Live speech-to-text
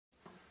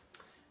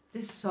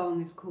This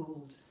song is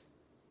called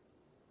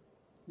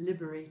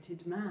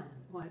Liberated Man.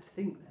 Oh, I had to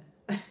think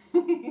there.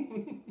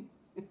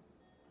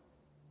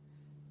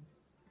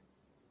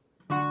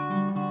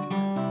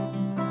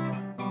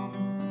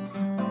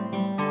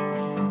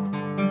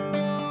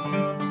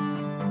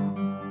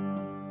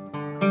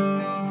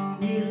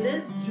 We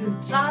lived through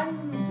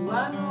times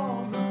when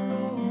all the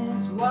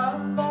rules were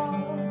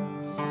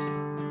lost,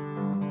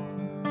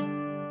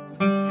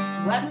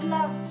 when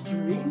lust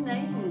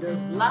renamed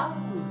as love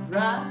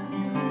ran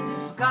in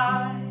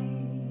disguise,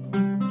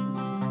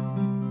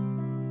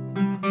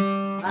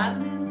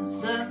 and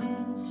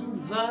innocence and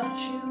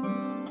virtue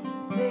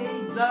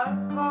paid the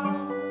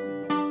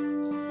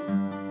cost,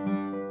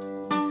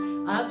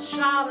 as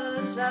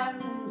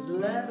charlatans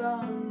led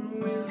on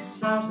with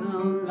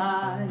subtle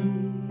lies.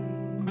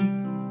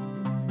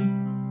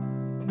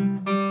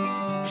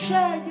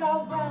 Share your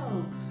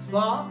wealth,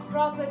 for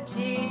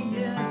property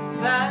is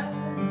theft,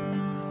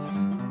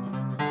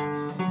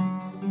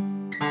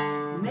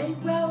 may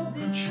well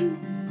be true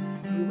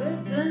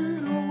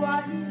within a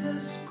wider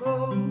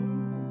scope,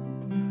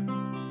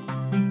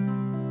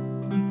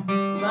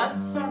 but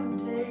some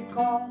take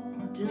all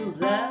till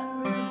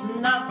there is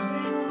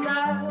nothing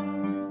left,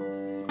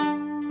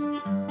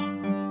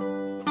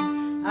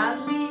 and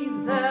leave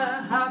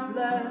their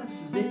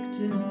hapless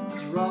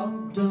victims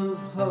robbed of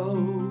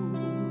hope.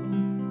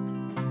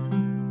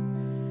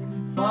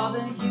 For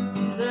the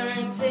user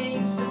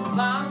takes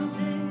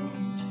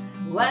advantage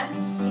when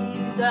he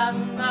sees an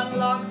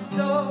unlocked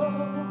door.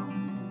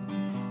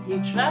 He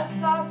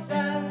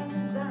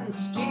trespasses and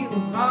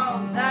steals all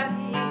that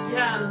he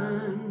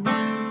can.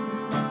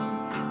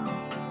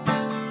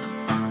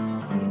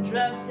 He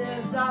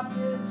dresses up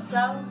his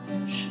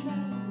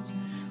selfishness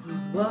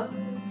with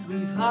words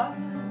we've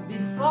heard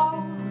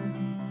before,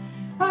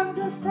 of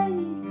the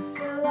fake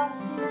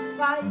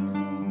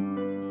philosophizing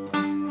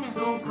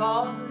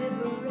so-called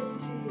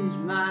liberated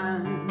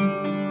man.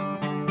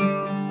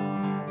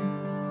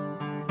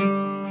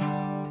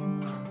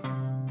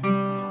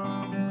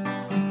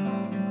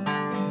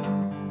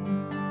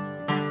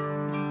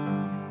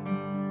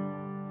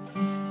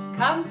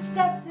 Come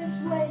step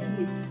this way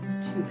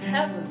to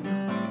heaven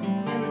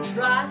in a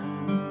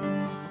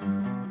trice,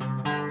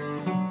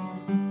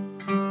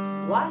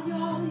 why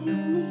all you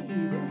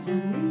need is a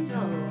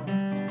needle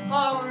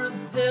or a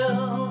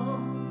pill,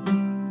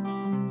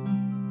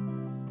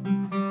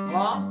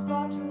 or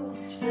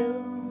bottles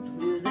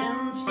filled with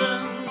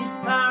instant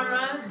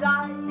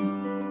paradise,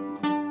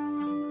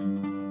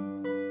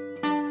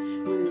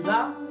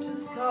 without a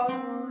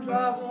thought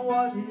of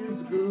what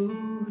is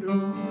good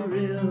or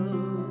ill.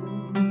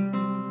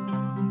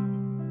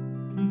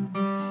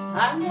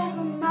 And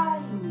never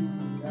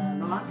mind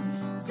an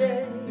honest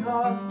day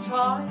of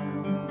toil,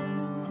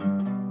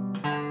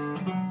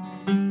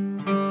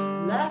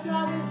 let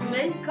others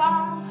make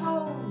our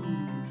home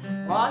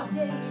our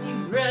daily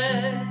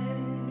bread,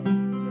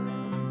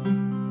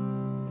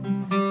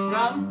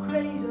 from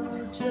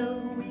cradle till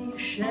we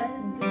shed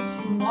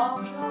this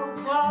mortal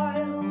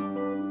coil.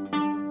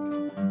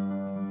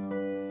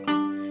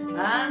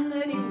 And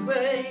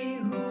anyway,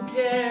 who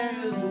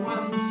cares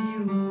once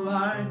you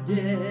are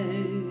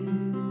dead?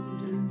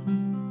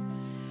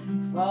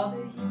 For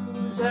the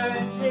user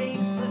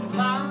takes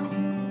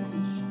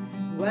advantage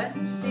when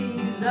he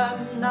sees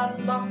an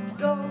unlocked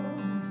door.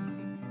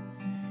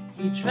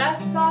 He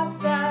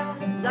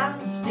trespasses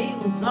and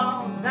steals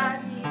all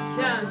that he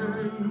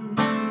can.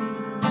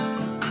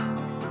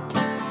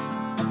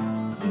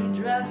 He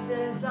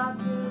dresses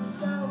up his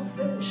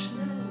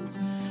selfishness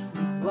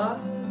with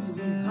words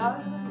we've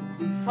heard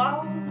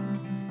before,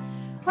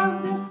 of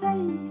the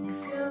fake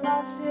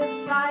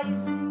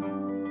philosophizing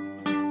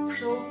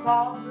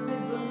so-called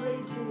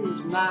liberated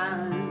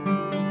man.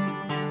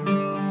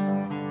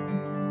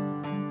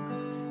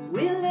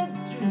 We lived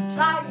through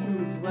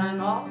times when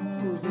all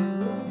the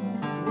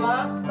rules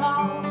were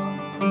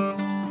lost,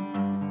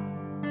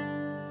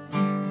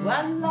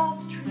 when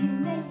lust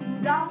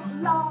renamed as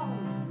love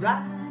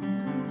ran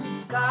in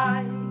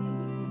disguise,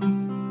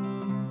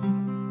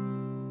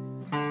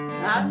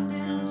 and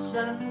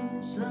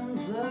innocence and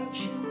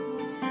virtue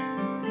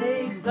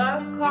paid the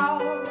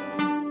cost,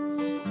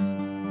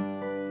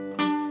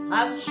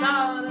 as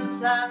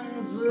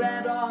charlatans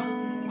led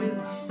on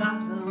with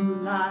subtle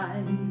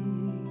lies.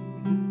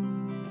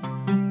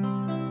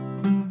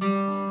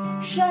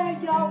 Share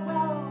your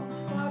wealth,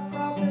 for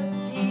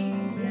property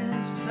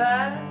is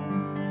theft,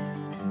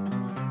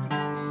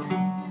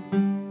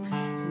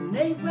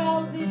 may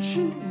well be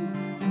true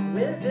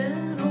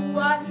within a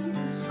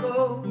wider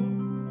scope,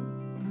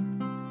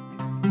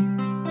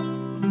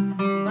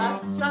 but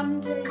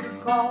some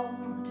take all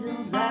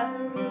till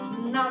there is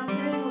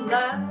nothing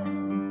left,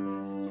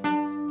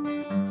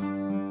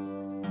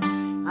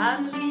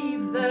 and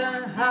leave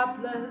the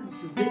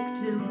hapless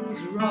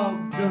victims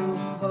robbed of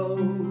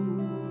hope.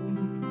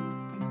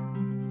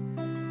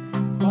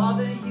 For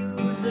the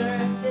user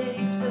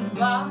takes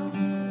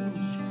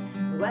advantage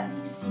when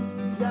he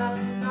sees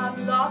an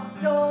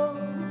unlocked door.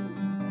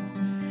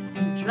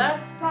 He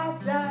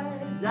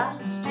trespasses says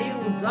and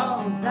steals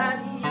all that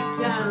he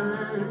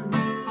can.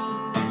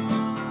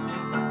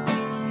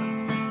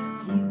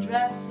 He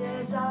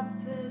dresses up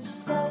his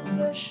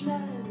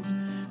selfishness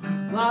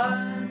with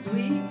words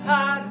we've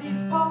heard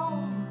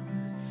before,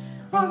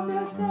 of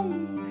the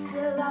fake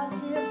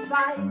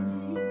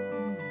philosophizing,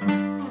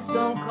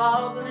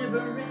 so-called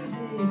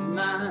liberated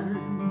man.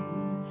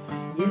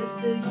 Yes,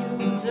 the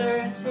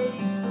user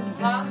takes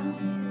advantage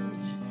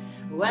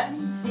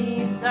when he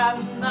sees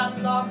an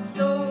unlocked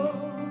door.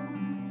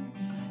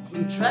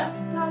 He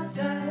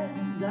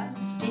trespasses and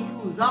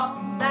steals all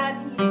that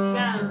he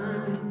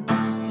can.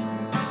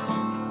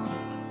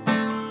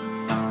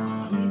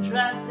 He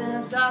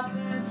dresses up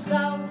his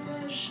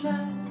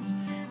selfishness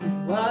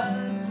with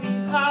words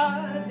we've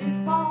heard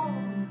before,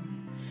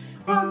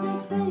 of the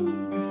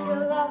fake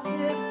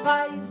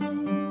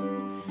philosophizing,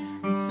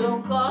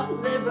 so-called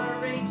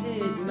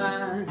liberated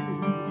man.